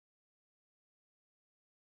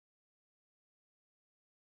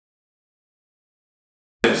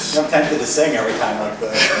I'm tempted to sing every time, like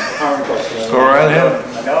the harmony chorus. Go right ahead.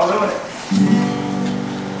 I know I'm doing it.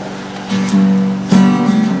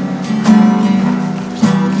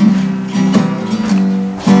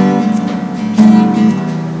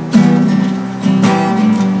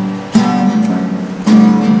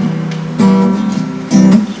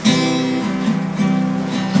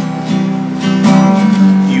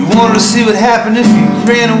 You wanted to see what happened if you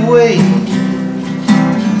ran away.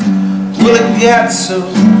 Well, it got so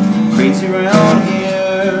crazy around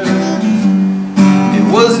here. It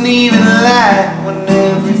wasn't even light when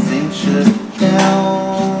everything shut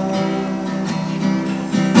down.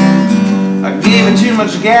 I gave it too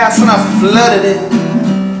much gas and I flooded it.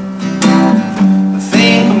 I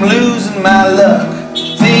think I'm losing my luck.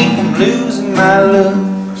 Think I'm losing my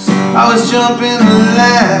looks. I was jumping the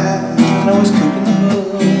line, I was cooking the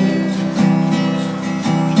books.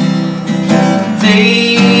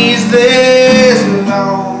 There's a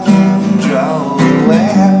long draw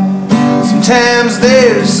out. Sometimes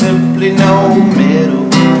there's simply no middle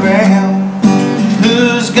ground.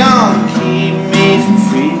 Who's gonna keep me from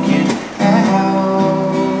freaking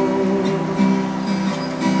out?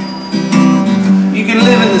 You can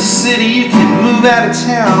live in the city, you can move out of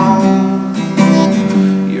town.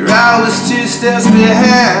 You're always 2 steps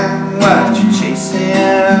behind what you're chasing.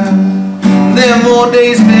 There are more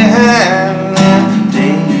days behind than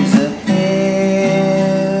days ahead.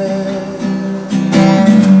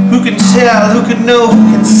 Who can tell, who can know,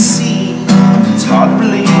 who can see? It's hard to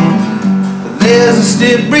believe, but there's a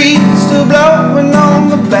stiff breeze still blowing on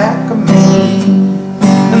the back of me.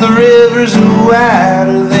 And the rivers are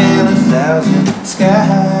wider than 1,000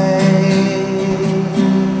 skies.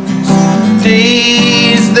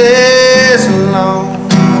 Days there's a long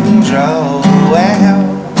draw out,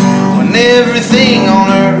 when everything on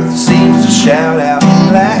earth seems to shout out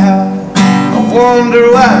loud. I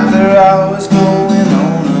wonder what they're always going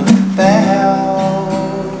on about.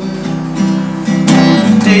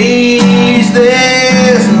 Days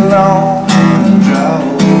there's a long draw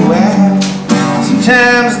out.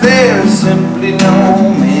 Sometimes there's simply no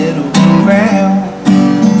middle ground.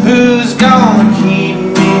 Who's gonna